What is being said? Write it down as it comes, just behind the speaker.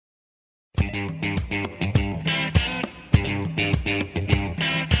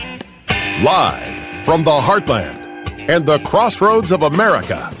Live from the heartland and the crossroads of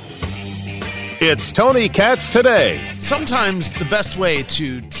America, it's Tony Katz Today. Sometimes the best way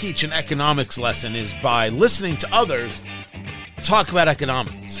to teach an economics lesson is by listening to others talk about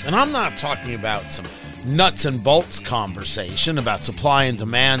economics. And I'm not talking about some nuts and bolts conversation about supply and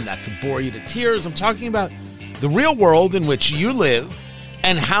demand that could bore you to tears. I'm talking about the real world in which you live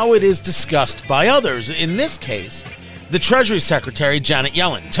and how it is discussed by others. In this case, the Treasury Secretary, Janet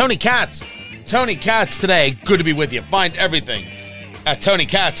Yellen. Tony Katz Today. Good to be with you. Find everything at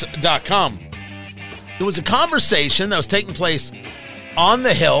TonyKatz.com. It was a conversation that was taking place on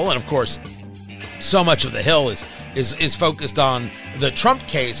the Hill, and of course, so much of the Hill is focused on the Trump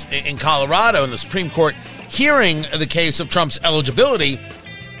case in Colorado and the Supreme Court hearing the case of Trump's eligibility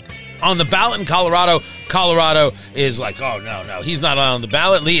on the ballot in Colorado. Colorado is like, oh, no, he's not on the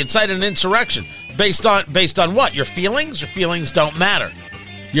ballot. Lee incited an insurrection. Based on what? Your feelings? Your feelings don't matter.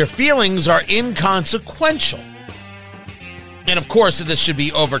 Your feelings are inconsequential. And of course, this should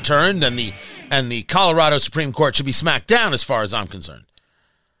be overturned, and the Colorado Supreme Court should be smacked down as far as I'm concerned.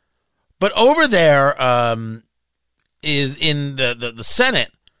 But over there is in the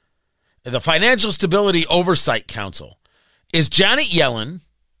Senate, the Financial Stability Oversight Council, is Janet Yellen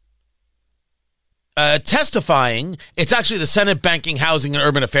testifying. It's actually the Senate Banking, Housing, and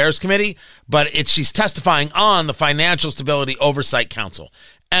Urban Affairs Committee, but she's testifying on the Financial Stability Oversight Council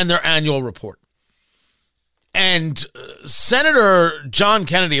and their annual report. And Senator John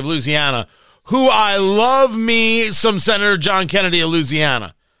Kennedy of Louisiana, who I love me some Senator John Kennedy of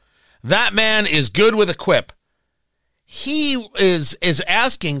Louisiana. That man is good with a quip. He is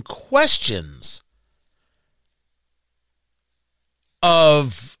asking questions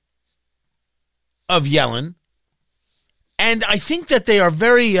of Yellen, and I think that they are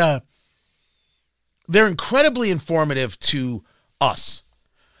they're incredibly informative to us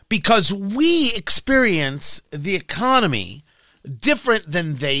because we experience the economy different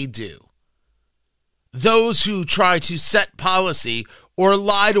than they do. Those who try to set policy or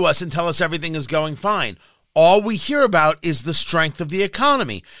lie to us and tell us everything is going fine. All we hear about is the strength of the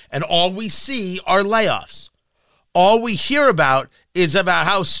economy, and all we see are layoffs. All we hear about is about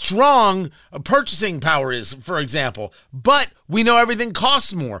how strong purchasing power is, for example. But we know everything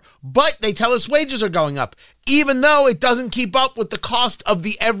costs more. But they tell us wages are going up, even though it doesn't keep up with the cost of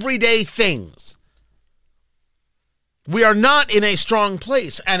the everyday things. We are not in a strong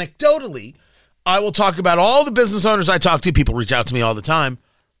place. Anecdotally, I will talk about all the business owners I talk to. People reach out to me all the time.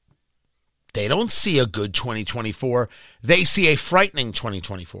 They don't see a good 2024. They see a frightening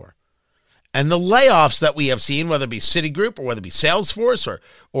 2024. And the layoffs that we have seen, whether it be Citigroup or whether it be Salesforce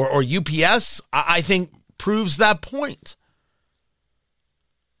or UPS, I think proves that point.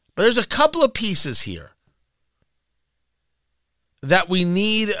 But there's a couple of pieces here that we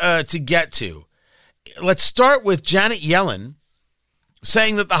need to get to. Let's start with Janet Yellen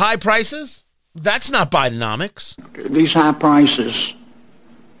saying that the high prices, that's not Bidenomics. These high prices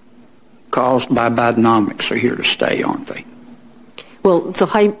caused by Bidenomics are here to stay, aren't they? Well, the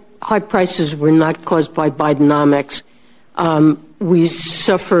high prices were not caused by Bidenomics. We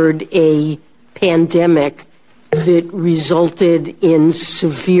suffered a pandemic that resulted in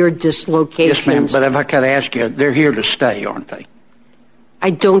severe dislocations. Yes, ma'am, but if I could ask you, they're here to stay, aren't they? I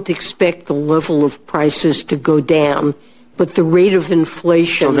don't expect the level of prices to go down, but the rate of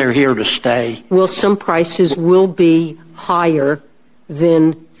inflation... So they're here to stay? Well, some prices will be higher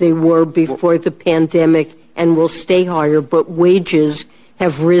than they were before the pandemic and will stay higher, but wages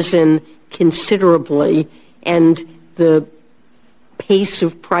have risen considerably, and the pace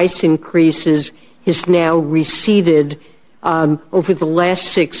of price increases has now receded. Over the last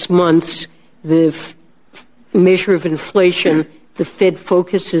 6 months, the measure of inflation the Fed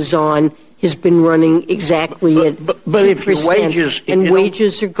focuses on has been running exactly at 2%. But if your wages... And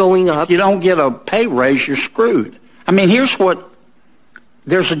wages are going up. If you don't get a pay raise, you're screwed. I mean, here's what...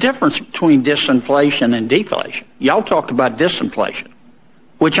 There's a difference between disinflation and deflation. Y'all talk about disinflation,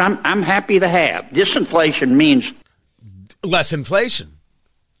 which I'm happy to have. Disinflation means... less inflation.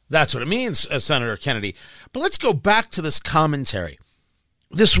 That's what it means, Senator Kennedy. But let's go back to this commentary,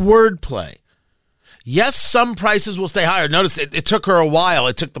 this wordplay. Yes, some prices will stay higher. Notice it took her a while.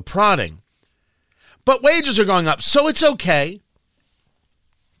 It took the prodding. But wages are going up, so it's okay.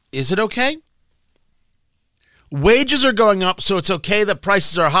 Is it okay? Wages are going up, so it's okay that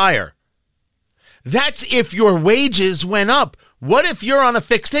prices are higher. That's if your wages went up. What if you're on a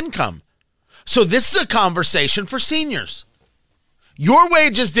fixed income? So this is a conversation for seniors. Your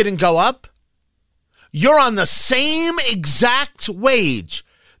wages didn't go up. You're on the same exact wage.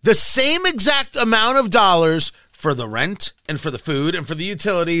 The same exact amount of dollars for the rent and for the food and for the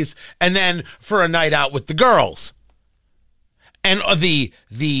utilities and then for a night out with the girls. And the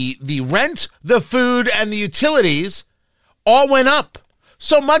rent, the food, and the utilities all went up.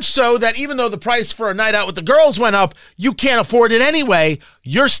 So much so that even though the price for a night out with the girls went up, you can't afford it anyway.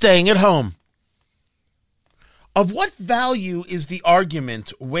 You're staying at home. Of what value is the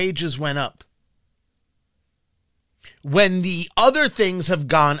argument wages went up when the other things have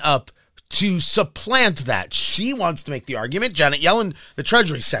gone up to supplant that? She wants to make the argument, Janet Yellen, the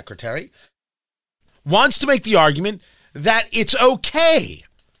Treasury Secretary, wants to make the argument that it's okay.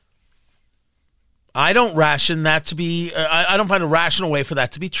 I don't find a rational way for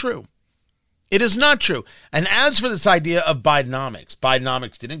that to be true. It is not true. And as for this idea of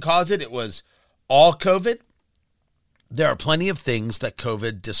Bidenomics didn't cause it. It was all COVID. There are plenty of things that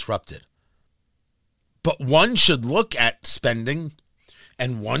COVID disrupted. But one should look at spending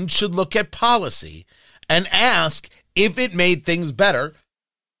and one should look at policy and ask if it made things better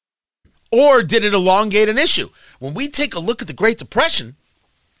or did it elongate an issue. When we take a look at the Great Depression,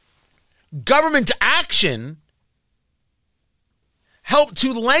 government action helped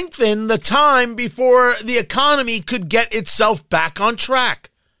to lengthen the time before the economy could get itself back on track.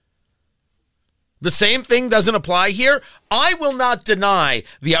 The same thing doesn't apply here. I will not deny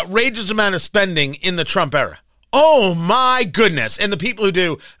the outrageous amount of spending in the Trump era. Oh my goodness. And the people who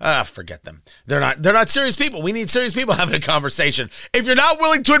do, forget them. They're not serious people. We need serious people having a conversation. If you're not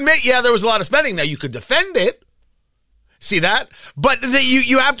willing to admit, yeah, there was a lot of spending, now you could defend it. See that? But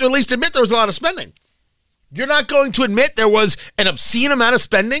you have to at least admit there was a lot of spending. You're not going to admit there was an obscene amount of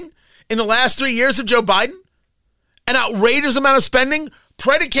spending in the last 3 years of Joe Biden? An outrageous amount of spending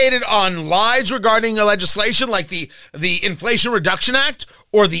predicated on lies regarding a legislation like the Inflation Reduction Act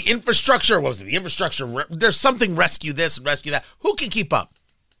or the infrastructure. What was it? The infrastructure. There's something rescue this and rescue that. Who can keep up?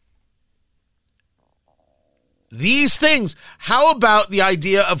 These things. How about the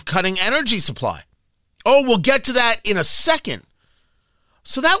idea of cutting energy supply? Oh, we'll get to that in a second.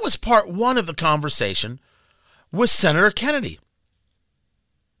 So that was part one of the conversation with Senator Kennedy.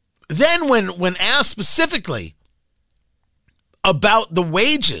 Then when asked specifically about the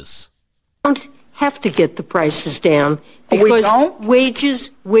wages. Don't have to get the prices down because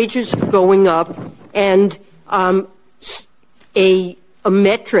wages are going up, and a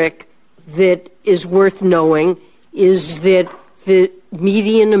metric that is worth knowing is that the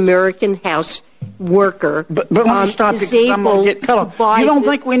median American house worker but let me stop you because I'm going to get cut off. You don't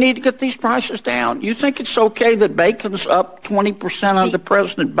think we need to get these prices down? You think it's okay that bacon's up 20% under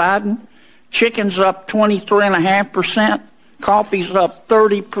President Biden? Chicken's up 23.5%? Coffee's up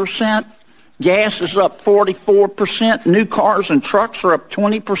 30%. Gas is up 44%. New cars and trucks are up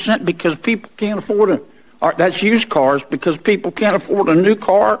 20% because people can't afford that's used cars because people can't afford a new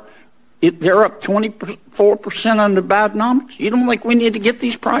car. They're up 24% under Bidenomics. You don't think we need to get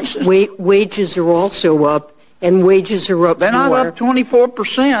these prices? Wages are also up, and wages are up They're not up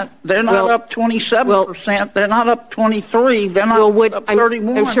 24%. They're not up 27%. They're not up 23%. They're not up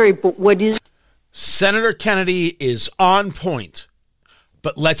 31%. I'm sorry, but what is... Senator Kennedy is on point,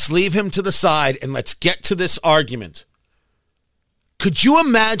 but let's leave him to the side and let's get to this argument. Could you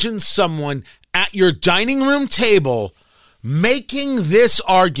imagine someone at your dining room table making this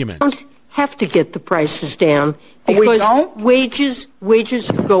argument? Don't have to get the prices down because wages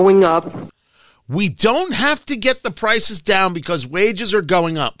are going up. We don't have to get the prices down because wages are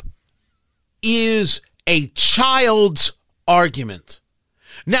going up is a child's argument.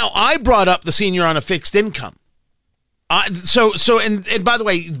 Now, I brought up the senior on a fixed income. So, and by the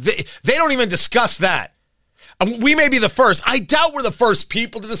way, they don't even discuss that. We may be the first. I doubt we're the first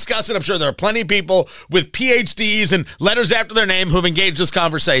people to discuss it. I'm sure there are plenty of people with PhDs and letters after their name who have engaged this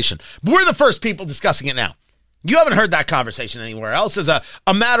conversation. But we're the first people discussing it now. You haven't heard that conversation anywhere else as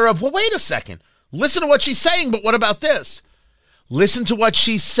a matter of, well, wait a second. Listen to what she's saying, but what about this? Listen to what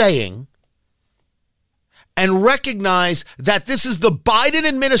she's saying and recognize that this is the Biden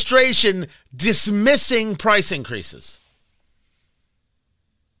administration dismissing price increases.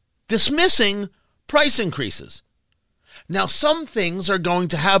 Dismissing price increases. Now, some things are going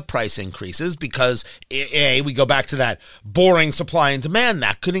to have price increases because, we go back to that boring supply and demand.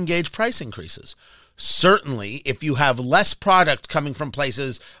 That could engage price increases. Certainly, if you have less product coming from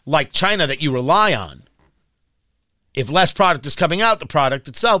places like China that you rely on, if less product is coming out, the product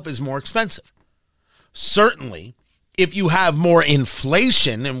itself is more expensive. Certainly, if you have more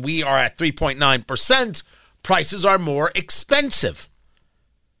inflation, and we are at 3.9%, prices are more expensive.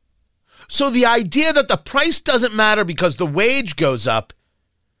 So the idea that the price doesn't matter because the wage goes up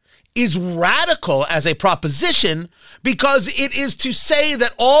is radical as a proposition because it is to say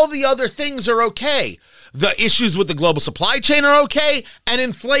that all the other things are okay. The issues with the global supply chain are okay, and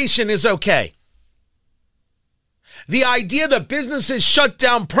inflation is okay. The idea that businesses shut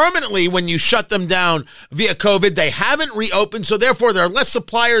down permanently when you shut them down via COVID, they haven't reopened, so therefore there are less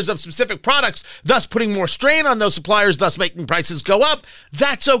suppliers of specific products, thus putting more strain on those suppliers, thus making prices go up,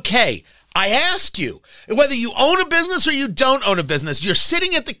 that's okay. I ask you, whether you own a business or you don't own a business, you're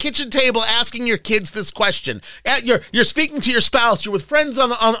sitting at the kitchen table asking your kids this question. You're speaking to your spouse, you're with friends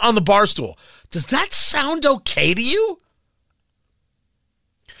on the bar stool. Does that sound okay to you?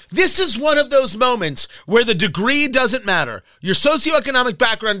 This is one of those moments where the degree doesn't matter. Your socioeconomic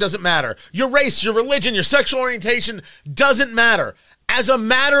background doesn't matter. Your race, your religion, your sexual orientation doesn't matter. As a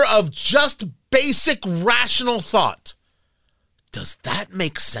matter of just basic rational thought, does that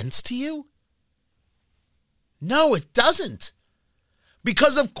make sense to you? No, it doesn't.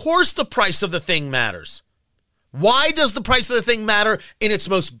 Because of course the price of the thing matters. Why does the price of the thing matter in its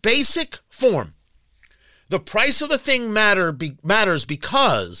most basic form? The price of the thing matters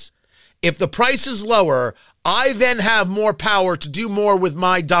because if the price is lower, I then have more power to do more with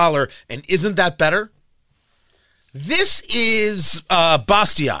my dollar. And isn't that better? This is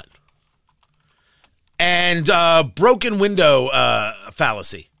Bastiat and broken window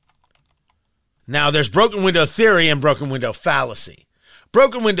fallacy. Now, there's broken window theory and broken window fallacy.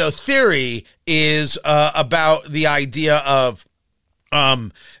 Broken window theory is about the idea of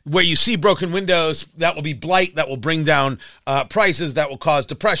where you see broken windows, that will be blight, that will bring down prices, that will cause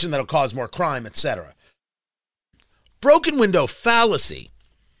depression, that will cause more crime, etc. Broken window fallacy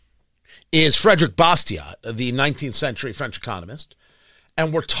is Frederick Bastiat, the 19th century French economist,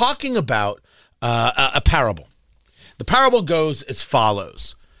 and we're talking about a parable. The parable goes as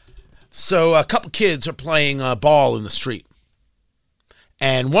follows. So a couple kids are playing ball in the street.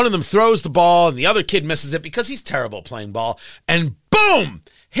 And one of them throws the ball and the other kid misses it because he's terrible playing ball. And boom!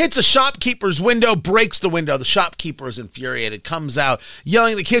 Hits a shopkeeper's window, breaks the window. The shopkeeper is infuriated, comes out,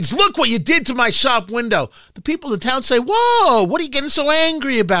 yelling at the kids, "Look what you did to my shop window." The people in the town say, "Whoa, what are you getting so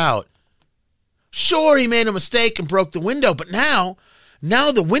angry about?" Sure, he made a mistake and broke the window, but now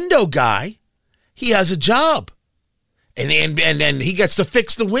the window guy, he has a job. And he gets to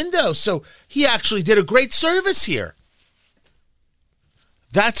fix the window. So he actually did a great service here.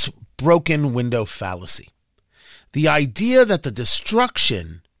 That's broken window fallacy. The idea that the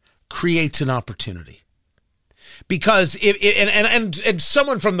destruction creates an opportunity. Because and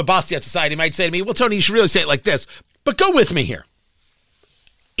someone from the Bastiat Society might say to me, "Well, Tony, you should really say it like this." But go with me here.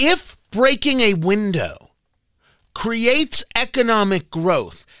 If breaking a window creates economic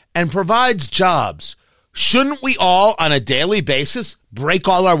growth and provides jobs, shouldn't we all, on a daily basis, break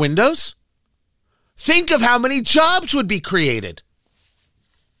all our windows? Think of how many jobs would be created.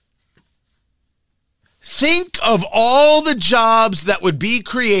 Think of all the jobs that would be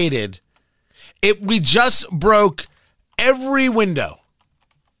created if we just broke every window.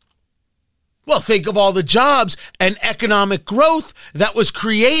 Well, think of all the jobs and economic growth that was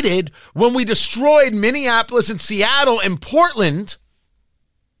created when we destroyed Minneapolis and Seattle and Portland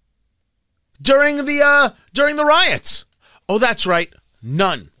during the riots. Oh, that's right,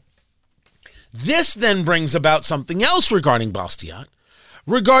 none. This then brings about something else regarding Bastiat,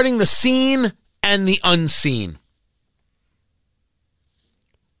 regarding the seen and the unseen.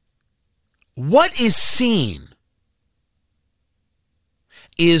 What is seen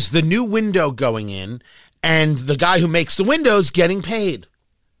is the new window going in and the guy who makes the windows getting paid.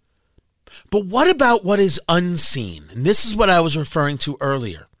 But what about what is unseen? And this is what I was referring to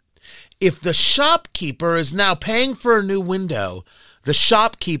earlier. If the shopkeeper is now paying for a new window, the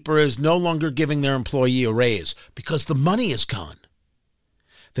shopkeeper is no longer giving their employee a raise because the money is gone.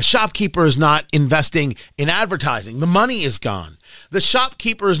 The shopkeeper is not investing in advertising. The money is gone. The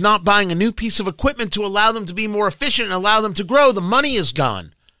shopkeeper is not buying a new piece of equipment to allow them to be more efficient and allow them to grow. The money is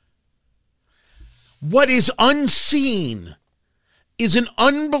gone. What is unseen is an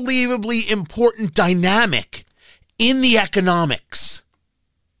unbelievably important dynamic in the economics.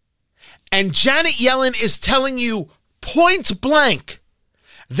 And Janet Yellen is telling you point blank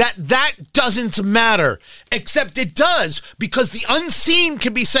that doesn't matter, except it does, because the unseen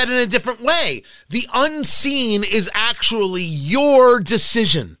can be said in a different way. The unseen is actually your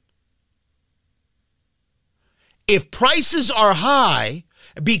decision. If prices are high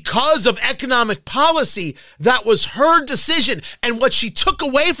because of economic policy, that was her decision. And what she took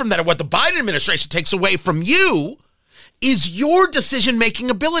away from that, or what the Biden administration takes away from you, is your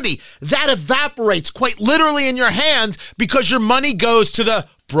decision-making ability. That evaporates quite literally in your hand because your money goes to the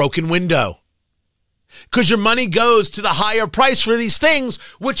broken window. because your money goes to the higher price for these things,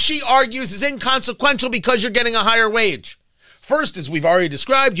 which she argues is inconsequential because you're getting a higher wage. First, as we've already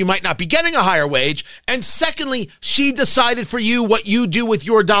described, you might not be getting a higher wage. And secondly, she decided for you what you do with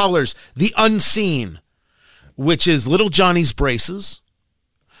your dollars, the unseen, which is little Johnny's braces,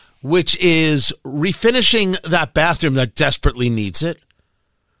 which is refinishing that bathroom that desperately needs it,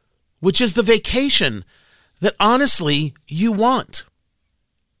 which is the vacation that honestly you want.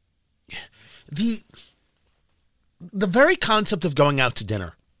 The very concept of going out to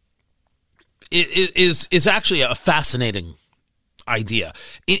dinner is actually a fascinating idea.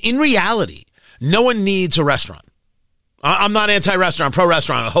 In reality, no one needs a restaurant. I'm not anti-restaurant,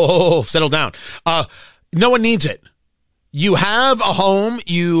 pro-restaurant. Oh, settle down. No one needs it. You have a home.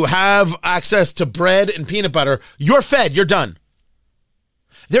 You have access to bread and peanut butter. You're fed. You're done.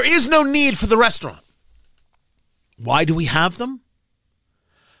 There is no need for the restaurant. Why do we have them?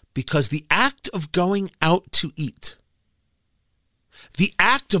 Because the act of going out to eat, the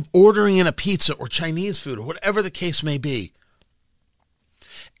act of ordering in a pizza or Chinese food or whatever the case may be,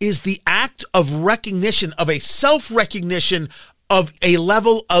 is the act of recognition, of a self-recognition of a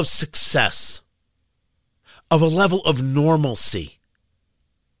level of success, of a level of normalcy.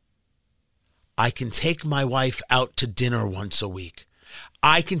 I can take my wife out to dinner once a week.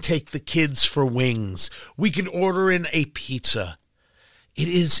 I can take the kids for wings. We can order in a pizza. It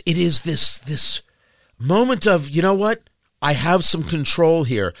is this moment of, you know what? I have some control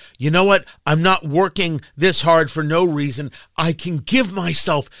here. You know what? I'm not working this hard for no reason. I can give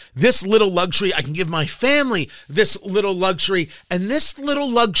myself this little luxury. I can give my family this little luxury. And this little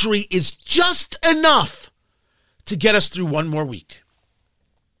luxury is just enough to get us through one more week.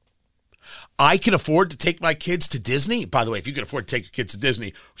 I can afford to take my kids to Disney. By the way, if you can afford to take your kids to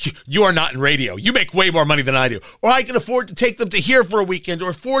Disney, you are not in radio. You make way more money than I do. Or I can afford to take them to here for a weekend,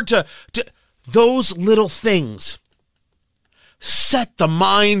 or afford to those little things set the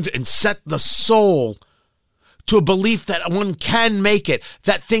mind and set the soul to a belief that one can make it,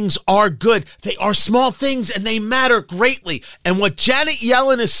 that things are good. They are small things and they matter greatly. And what Janet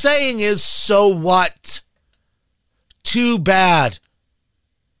Yellen is saying is, so what? Too bad.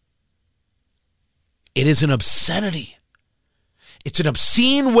 It is an obscenity. It's an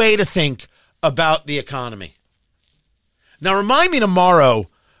obscene way to think about the economy. Now, remind me tomorrow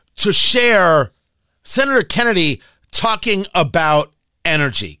to share Senator Kennedy talking about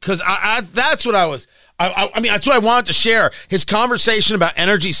energy, because that's what that's what I wanted to share. His conversation about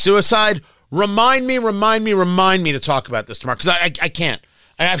energy suicide. Remind me to talk about this tomorrow, because I can't.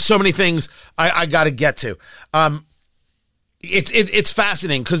 I have so many things I got to get to. It's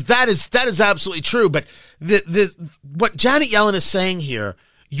fascinating, because that is absolutely true. But what Janet Yellen is saying here,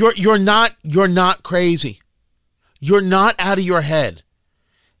 you're not crazy. You're not out of your head.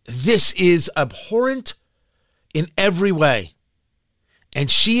 This is abhorrent in every way. And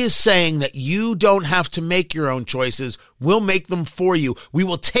she is saying that you don't have to make your own choices. We'll make them for you. We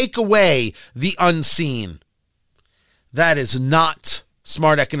will take away the unseen. That is not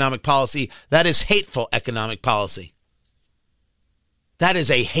smart economic policy. That is hateful economic policy. That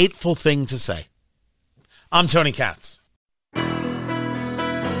is a hateful thing to say. I'm Tony Katz.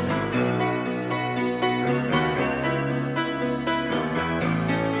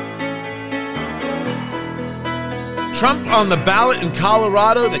 Trump on the ballot in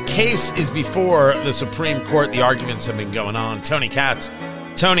Colorado. The case is before the Supreme Court. The arguments have been going on. Tony Katz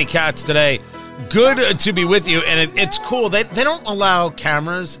today. Good to be with you. And it's cool. They don't allow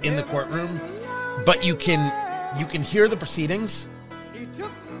cameras in the courtroom, but you can hear the proceedings.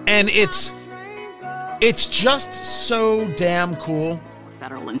 And it's just so damn cool.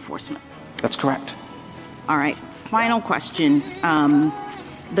 Federal enforcement. That's correct. All right. Final question.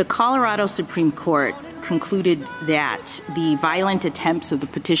 The Colorado Supreme Court concluded that the violent attempts of the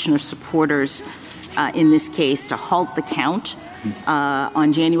petitioner's supporters in this case to halt the count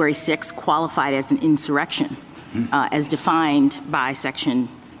on January 6th qualified as an insurrection as defined by Section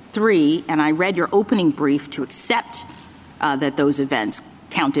 3. And I read your opening brief to accept that those events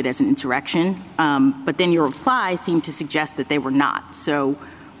counted as an insurrection, but then your reply seemed to suggest that they were not. So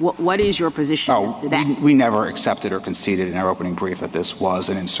what is your position as to that? We never accepted or conceded in our opening brief that this was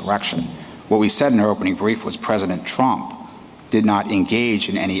an insurrection. What we said in our opening brief was President Trump did not engage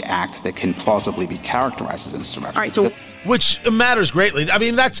in any act that can plausibly be characterized as insurrection. All right, so which matters greatly. I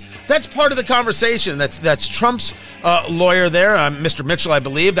mean, that's part of the conversation. That's Trump's lawyer there, Mr. Mitchell, I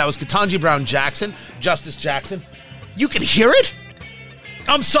believe. That was Ketanji Brown Jackson, Justice Jackson. You can hear it?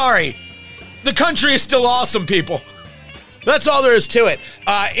 I'm sorry. The country is still awesome, people. That's all there is to it.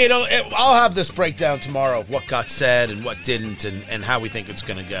 I'll have this breakdown tomorrow of what got said and what didn't and how we think it's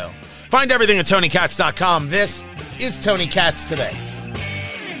going to go. Find everything at TonyKatz.com. This is Tony Katz Today.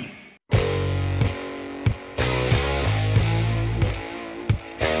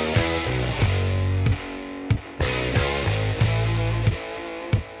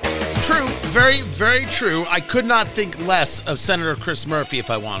 True, very, very true. I could not think less of Senator Chris Murphy if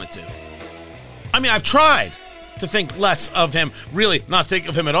I wanted to. I mean, I've tried to think less of him, really not think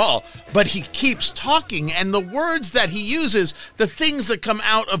of him at all, but he keeps talking, and the words that he uses, the things that come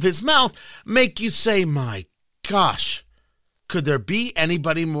out of his mouth, make you say, my gosh, could there be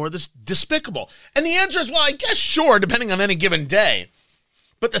anybody more despicable? And the answer is, well, I guess sure, depending on any given day.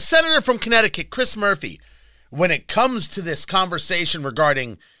 But the senator from Connecticut, Chris Murphy, when it comes to this conversation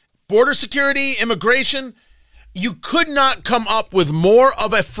regarding border security, immigration, you could not come up with more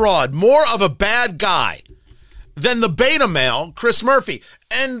of a fraud, more of a bad guy than the beta male, Chris Murphy.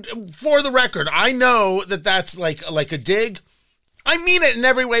 And for the record, I know that that's like a dig. I mean it in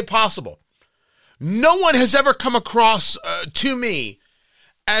every way possible. No one has ever come across to me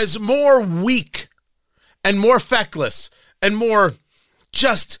as more weak and more feckless and more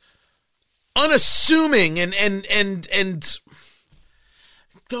just unassuming and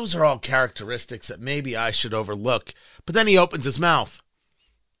those are all characteristics that maybe I should overlook. But then he opens his mouth,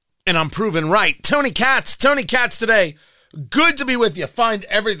 and I'm proven right. Tony Katz Today. Good to be with you. Find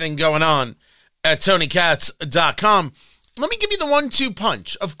everything going on at TonyKatz.com. Let me give you the 1-2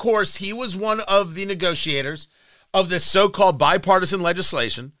 punch. Of course, he was one of the negotiators of this so-called bipartisan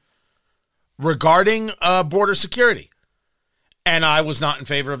legislation regarding border security. And I was not in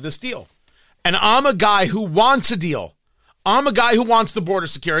favor of this deal. And I'm a guy who wants a deal. I'm a guy who wants the border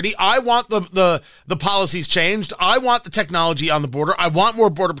security. I want the policies changed. I want the technology on the border. I want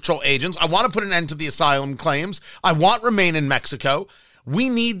more Border Patrol agents. I want to put an end to the asylum claims. I want Remain in Mexico. We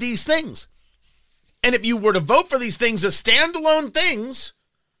need these things. And if you were to vote for these things as standalone things,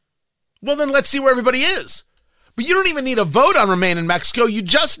 well, then let's see where everybody is. But you don't even need a vote on Remain in Mexico. You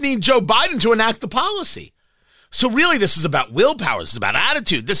just need Joe Biden to enact the policy. So really, this is about willpower. This is about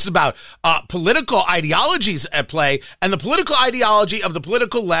attitude. This is about political ideologies at play. And the political ideology of the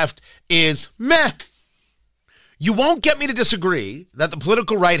political left is meh. You won't get me to disagree that the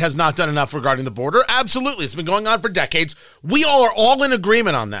political right has not done enough regarding the border. Absolutely. It's been going on for decades. We all are all in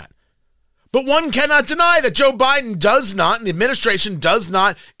agreement on that. But one cannot deny that Joe Biden does not, and the administration does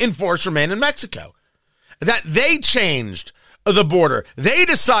not enforce Remain in Mexico. That they changed the border. They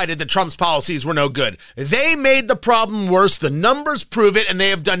decided that Trump's policies were no good. They made the problem worse. The numbers prove it, and they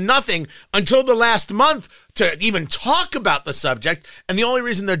have done nothing until the last month to even talk about the subject. And the only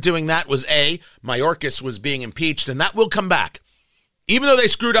reason they're doing that was A, Mayorkas was being impeached, and that will come back. Even though they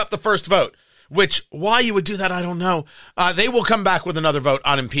screwed up the first vote, which why you would do that, I don't know. They will come back with another vote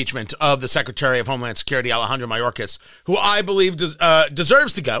on impeachment of the Secretary of Homeland Security, Alejandro Mayorkas, who I believe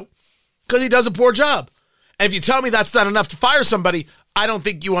deserves to go because he does a poor job. And if you tell me that's not enough to fire somebody, I don't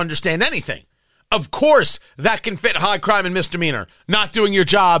think you understand anything. Of course, that can fit high crime and misdemeanor. Not doing your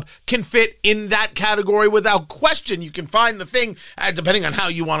job can fit in that category without question. You can find the thing, depending on how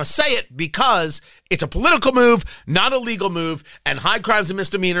you want to say it, because it's a political move, not a legal move, and high crimes and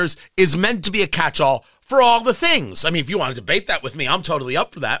misdemeanors is meant to be a catch-all for all the things. I mean, if you want to debate that with me, I'm totally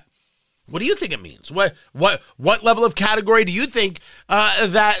up for that. What do you think it means? What level of category do you think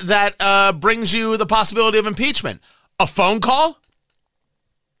that brings you the possibility of impeachment? A phone call?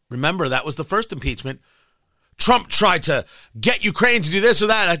 Remember, that was the first impeachment. Trump tried to get Ukraine to do this or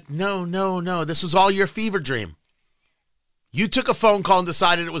that. No. This was all your fever dream. You took a phone call and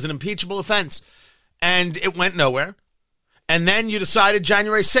decided it was an impeachable offense, and it went nowhere. And then you decided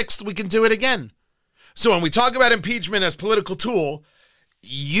January 6th we can do it again. So when we talk about impeachment as political tool,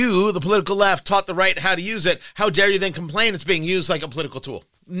 you, the political left, taught the right how to use it. How dare you then complain it's being used like a political tool?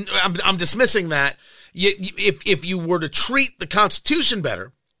 I'm dismissing that. If you were to treat the Constitution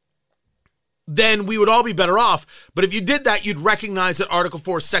better, then we would all be better off. But if you did that, you'd recognize that Article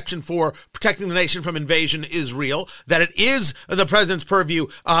 4, Section 4, protecting the nation from invasion is real, that it is the president's purview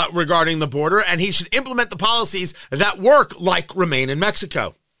regarding the border, and he should implement the policies that work, like Remain in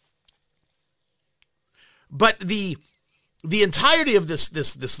Mexico. But the entirety of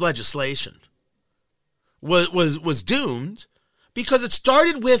this legislation was doomed because it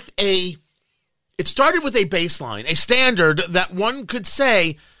started with a baseline, a standard that one could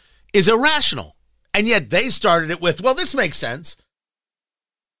say is irrational. And yet they started it with, well, this makes sense.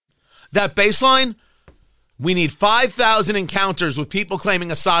 That baseline, we need 5,000 encounters with people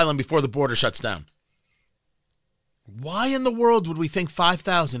claiming asylum before the border shuts down. Why in the world would we think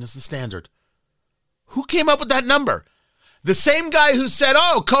 5,000 is the standard? Who came up with that number? The same guy who said,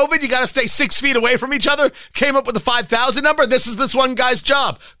 oh, COVID, you got to stay 6 feet away from each other, came up with the 5,000 number. This is this one guy's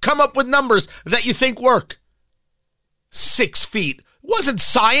job. Come up with numbers that you think work. 6 feet. It wasn't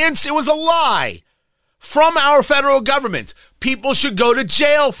science. It was a lie from our federal government. People should go to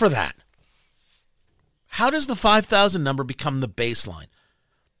jail for that. How does the 5,000 number become the baseline?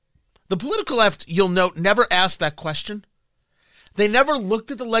 The political left, you'll note, never asked that question. They never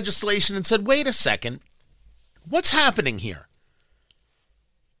looked at the legislation and said, wait a second. What's happening here?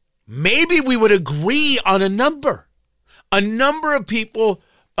 Maybe we would agree on a number of people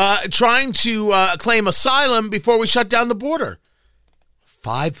trying to claim asylum before we shut down the border.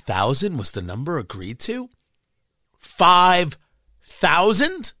 5,000 was the number agreed to?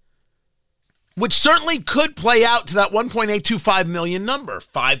 5,000? Which certainly could play out to that 1.825 million number.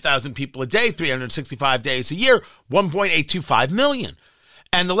 5,000 people a day, 365 days a year, 1.825 million.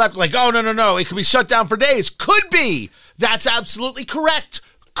 And the left like, oh, no, it could be shut down for days. Could be. That's absolutely correct.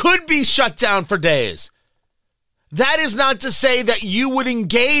 Could be shut down for days. That is not to say that you would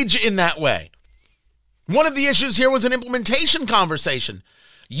engage in that way. One of the issues here was an implementation conversation.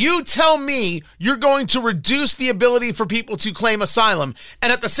 You tell me you're going to reduce the ability for people to claim asylum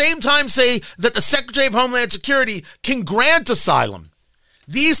and at the same time say that the Secretary of Homeland Security can grant asylum.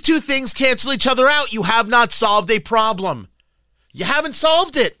 These two things cancel each other out. You have not solved a problem. You haven't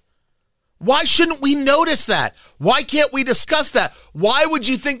solved it. Why shouldn't we notice that? Why can't we discuss that? Why would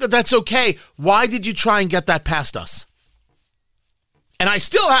you think that that's okay? Why did you try and get that past us? And I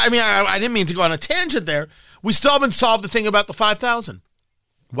didn't mean to go on a tangent there. We still haven't solved the thing about the 5,000.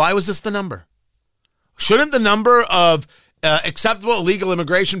 Why was this the number? Shouldn't the number of acceptable illegal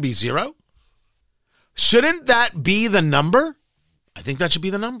immigration be 0? Shouldn't that be the number? I think that should be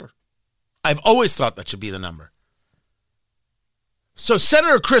the number. I've always thought that should be the number. So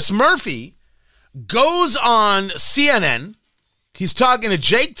Senator Chris Murphy goes on CNN. He's talking to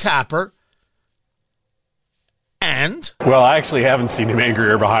Jake Tapper. And? Well, I actually haven't seen him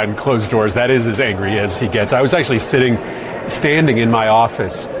angrier behind closed doors. That is as angry as he gets. I was actually standing in my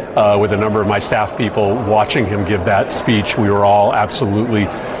office with a number of my staff people watching him give that speech. We were all absolutely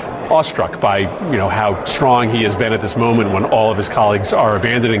awestruck by, how strong he has been at this moment when all of his colleagues are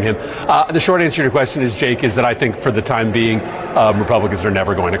abandoning him. The short answer to your question is, Jake, is that I think for the time being, Republicans are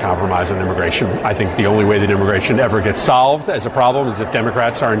never going to compromise on immigration. I think the only way that immigration ever gets solved as a problem is if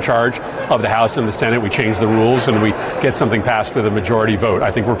Democrats are in charge of the House and the Senate. We change the rules and we get something passed with a majority vote.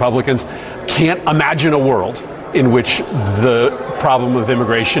 I think Republicans can't imagine a world in which the problem of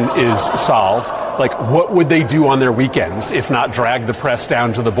immigration is solved. Like, what would they do on their weekends if not drag the press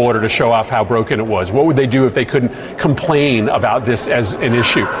down to the border to show off how broken it was? What would they do if they couldn't complain about this as an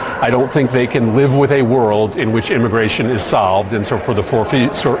issue? I don't think they can live with a world in which immigration is solved. And so for the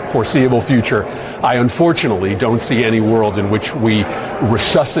foreseeable future, I unfortunately don't see any world in which we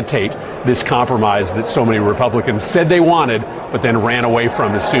resuscitate this compromise that so many Republicans said they wanted, but then ran away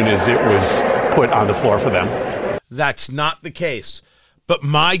from as soon as it was put on the floor for them. That's not the case. But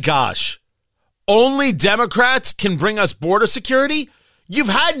my gosh, only Democrats can bring us border security? You've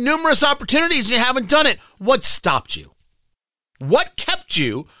had numerous opportunities and you haven't done it. What stopped you? What kept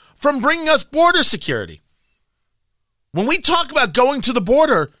you from bringing us border security? When we talk about going to the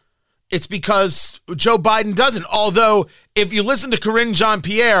border, it's because Joe Biden doesn't. Although, if you listen to Karine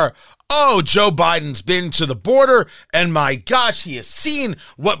Jean-Pierre, oh, Joe Biden's been to the border, and my gosh, he has seen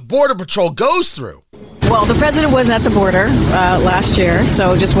what Border Patrol goes through. Well, the president wasn't at the border last year,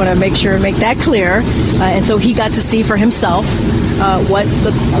 so just want to make that clear. And so he got to see for himself what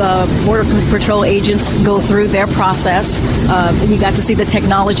the Border Patrol agents go through, their process. He got to see the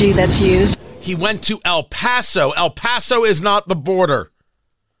technology that's used. He went to El Paso. El Paso is not the border.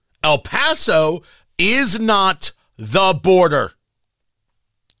 El Paso is not the border.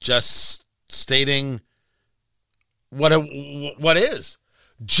 Just stating what is.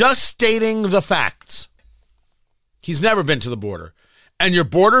 Just stating the facts. He's never been to the border. And your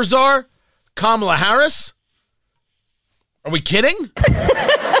border czar, Kamala Harris? Are we kidding?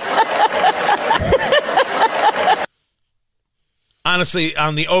 Honestly,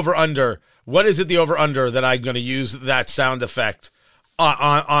 on the over-under, what is it the over-under that I'm going to use that sound effect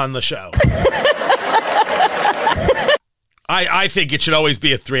on the show? I think it should always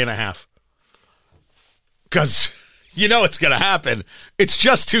be a 3.5. Because you know it's going to happen. It's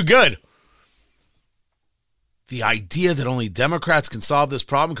just too good. The idea that only Democrats can solve this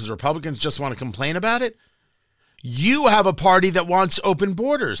problem because Republicans just want to complain about it? You have a party that wants open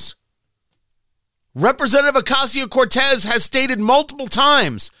borders. Representative Ocasio-Cortez has stated multiple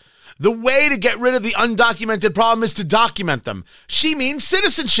times the way to get rid of the undocumented problem is to document them. She means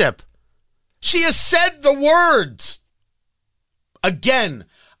citizenship. She has said the words. Again,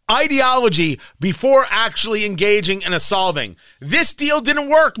 ideology before actually engaging in a solving. This deal didn't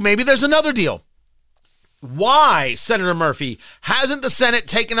work. Maybe there's another deal. Why, Senator Murphy, hasn't the Senate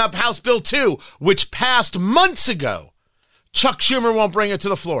taken up House Bill 2, which passed months ago? Chuck Schumer won't bring it to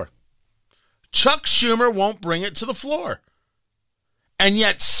the floor. Chuck Schumer won't bring it to the floor. And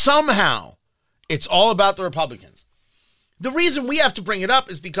yet somehow it's all about the Republicans. The reason we have to bring it up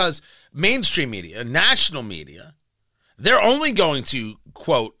is because mainstream media, national media, they're only going to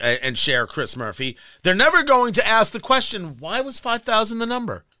quote and share Chris Murphy. They're never going to ask the question, why was 5,000 the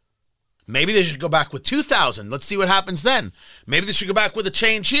number? Maybe they should go back with 2,000. Let's see what happens then. Maybe they should go back with a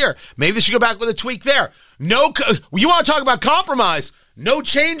change here. Maybe they should go back with a tweak there. No, you want to talk about compromise? No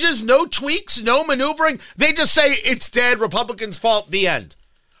changes, no tweaks, no maneuvering. They just say it's dead, Republicans' fault, the end.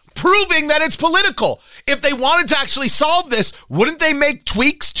 Proving that it's political. If they wanted to actually solve this, wouldn't they make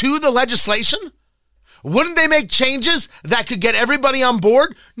tweaks to the legislation? Wouldn't they make changes that could get everybody on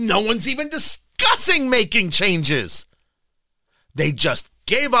board? No one's even discussing making changes. They just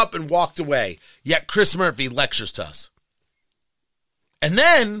gave up and walked away, yet Chris Murphy lectures to us. And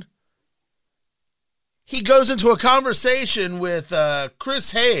then he goes into a conversation with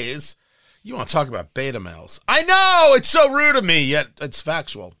Chris Hayes. You want to talk about beta males? I know, it's so rude of me, yet it's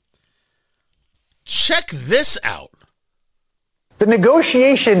factual. Check this out. The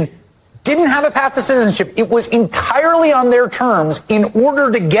negotiation didn't have a path to citizenship. It was entirely on their terms in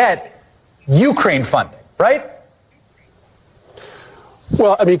order to get Ukraine funding, right?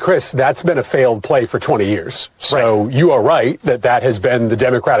 Well, I mean, Chris, that's been a failed play for 20 years. So right. You are right that has been the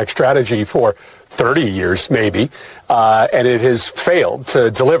Democratic strategy for 30 years, maybe. And it has failed to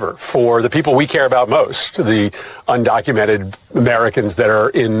deliver for the people we care about most, the undocumented Americans that are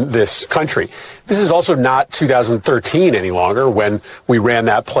in this country. This is also not 2013 any longer when we ran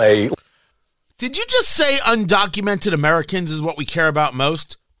that play. Did you just say undocumented Americans is what we care about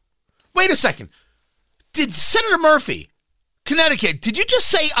most? Wait a second. Did Senator Murphy, Connecticut, did you just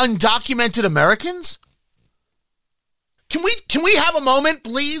say undocumented Americans? Can we have a moment,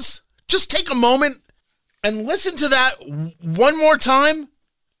 please? Just take a moment and listen to that one more time,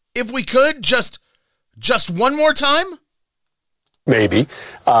 if we could. Just one more time. Maybe,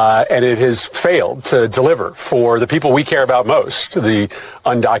 and it has failed to deliver for the people we care about most, the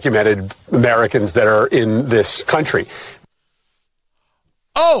undocumented Americans that are in this country.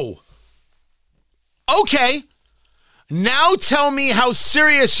 Oh, okay. Now tell me how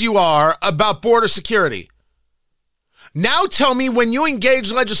serious you are about border security. Now tell me, when you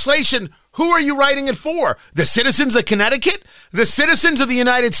engage legislation, who are you writing it for? The citizens of Connecticut? The citizens of the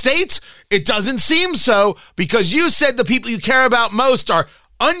United States? It doesn't seem so, because you said the people you care about most are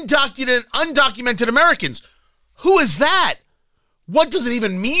undocumented Americans. Who is that? What does it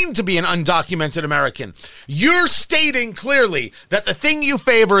even mean to be an undocumented American? You're stating clearly that the thing you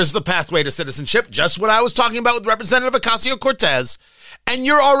favor is the pathway to citizenship, just what I was talking about with Representative Ocasio-Cortez, and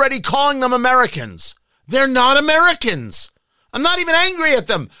you're already calling them Americans. They're not Americans. I'm not even angry at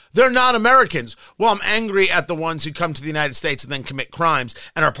them. They're not Americans. Well, I'm angry at the ones who come to the United States and then commit crimes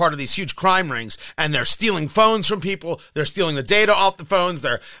and are part of these huge crime rings, and they're stealing phones from people. They're stealing the data off the phones.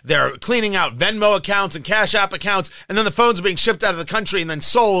 They're cleaning out Venmo accounts and Cash App accounts, and then the phones are being shipped out of the country and then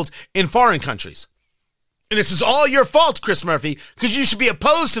sold in foreign countries. And this is all your fault, Chris Murphy, because you should be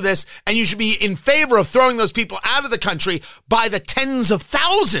opposed to this, and you should be in favor of throwing those people out of the country by the tens of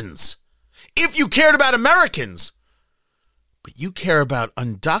thousands. If you cared about Americans, but you care about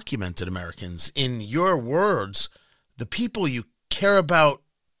undocumented Americans, in your words, the people you care about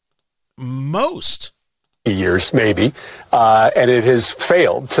most. Years, maybe, and it has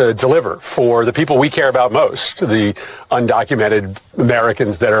failed to deliver for the people we care about most, the undocumented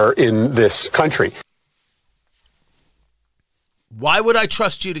Americans that are in this country. Why would I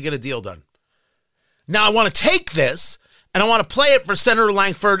trust you to get a deal done? Now, I want to take this and I want to play it for Senator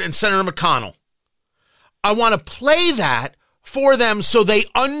Lankford and Senator McConnell. I want to play that for them so they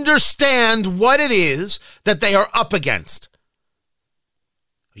understand what it is that they are up against.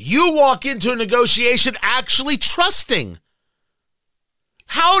 You walk into a negotiation actually trusting.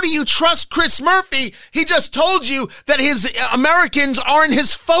 How do you trust Chris Murphy? He just told you that his Americans aren't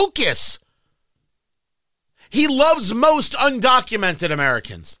his focus. He loves most undocumented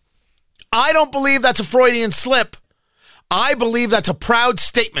Americans. I don't believe that's a Freudian slip. I believe that's a proud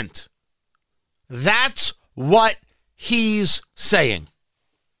statement. That's what he's saying.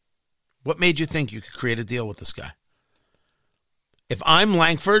 What made you think you could create a deal with this guy? If I'm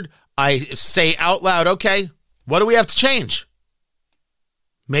Lankford, I say out loud, okay, what do we have to change?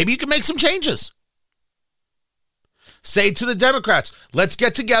 Maybe you can make some changes. Say to the Democrats, let's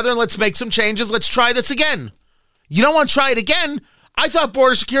get together and let's make some changes. Let's try this again. You don't want to try it again? I thought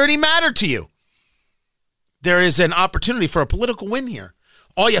border security mattered to you. There is an opportunity for a political win here.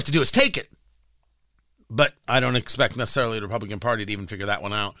 All you have to do is take it. But I don't expect necessarily the Republican Party to even figure that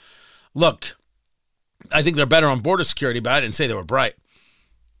one out. Look, I think they're better on border security, but I didn't say they were bright.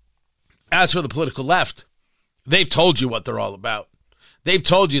 As for the political left, they've told you what they're all about. They've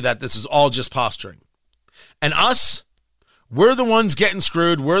told you that this is all just posturing. And us, we're the ones getting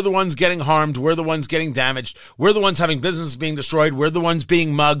screwed. We're the ones getting harmed. We're the ones getting damaged. We're the ones having businesses being destroyed. We're the ones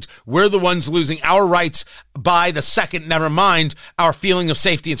being mugged. We're the ones losing our rights by the second, never mind our feeling of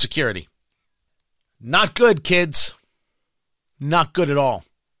safety and security. Not good, kids. Not good at all.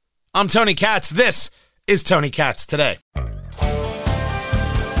 I'm Tony Katz. This is Tony Katz Today.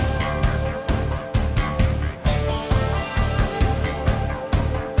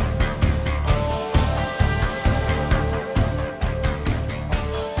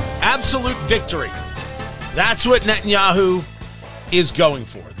 Absolute victory. That's what Netanyahu is going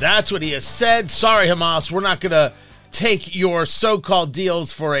for. That's what he has said. Sorry, Hamas, we're not going to take your so-called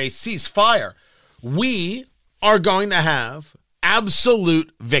deals for a ceasefire. We are going to have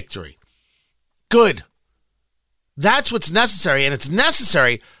absolute victory. Good. That's what's necessary, and it's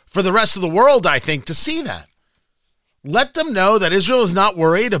necessary for the rest of the world, I think, to see that. Let them know that Israel is not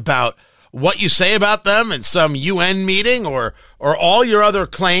worried about what you say about them in some UN meeting or all your other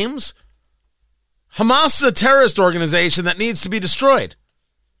claims. Hamas is a terrorist organization that needs to be destroyed.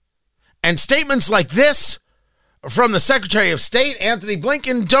 And statements like this from the Secretary of State, Anthony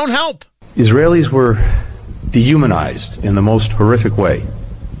Blinken, don't help. Israelis were dehumanized in the most horrific way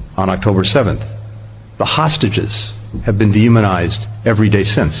on October 7th. The hostages have been dehumanized every day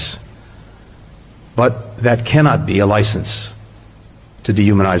since. But that cannot be a license to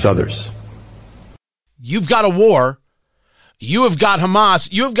dehumanize others. You've got a war. You have got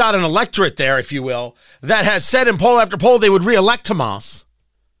Hamas. You have got an electorate there, if you will, that has said in poll after poll they would re-elect Hamas.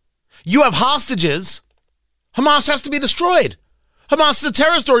 You have hostages. Hamas has to be destroyed. Hamas is a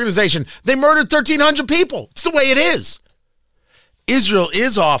terrorist organization. They murdered 1,300 people. It's the way it is. Israel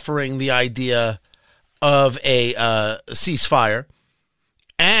is offering the idea of a ceasefire,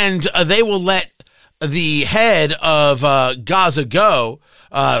 and they will let the head of Gaza go,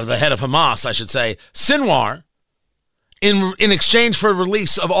 the head of Hamas, I should say, Sinwar, in exchange for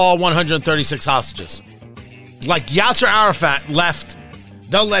release of all 136 hostages. Like Yasser Arafat left,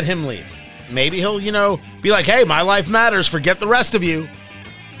 they'll let him leave. Maybe he'll, be like, hey, my life matters, forget the rest of you.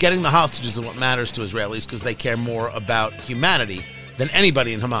 Getting the hostages is what matters to Israelis because they care more about humanity than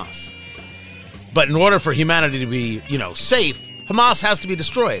anybody in Hamas. But in order for humanity to be, safe, Hamas has to be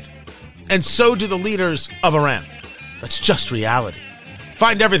destroyed. And so do the leaders of Iran. That's just reality.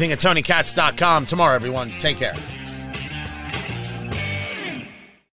 Find everything at TonyKatz.com. Tomorrow, everyone. Take care.